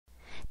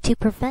To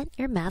prevent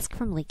your mask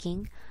from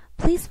leaking,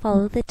 please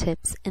follow the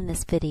tips in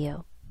this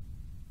video.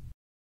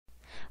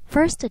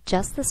 First,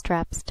 adjust the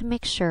straps to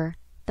make sure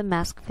the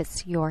mask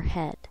fits your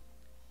head.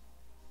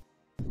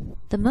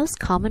 The most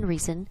common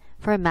reason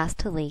for a mask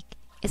to leak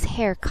is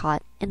hair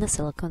caught in the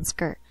silicone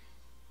skirt.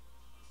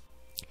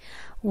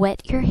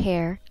 Wet your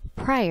hair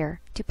prior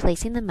to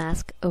placing the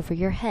mask over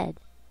your head.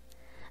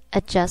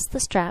 Adjust the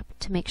strap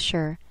to make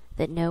sure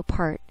that no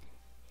part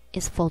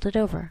is folded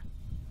over.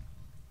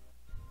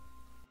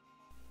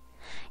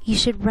 You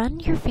should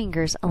run your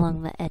fingers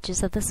along the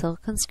edges of the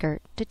silicone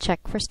skirt to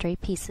check for stray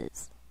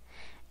pieces.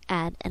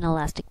 Add an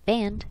elastic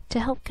band to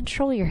help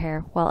control your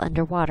hair while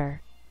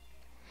underwater.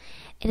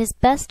 It is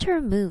best to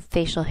remove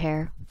facial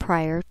hair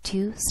prior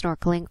to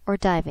snorkeling or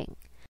diving.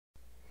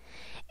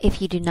 If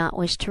you do not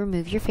wish to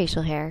remove your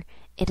facial hair,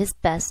 it is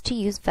best to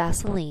use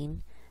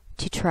Vaseline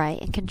to try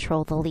and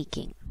control the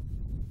leaking.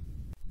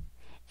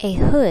 A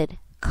hood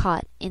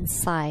caught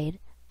inside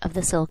of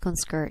the silicone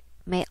skirt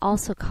may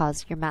also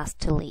cause your mask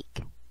to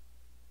leak.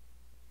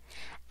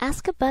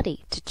 Ask a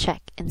buddy to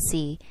check and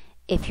see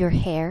if your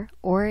hair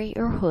or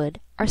your hood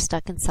are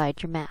stuck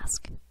inside your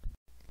mask.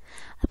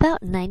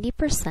 About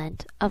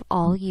 90% of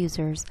all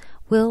users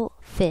will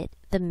fit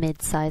the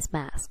mid-size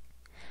mask.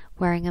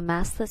 Wearing a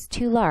mask that's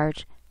too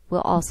large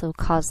will also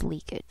cause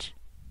leakage.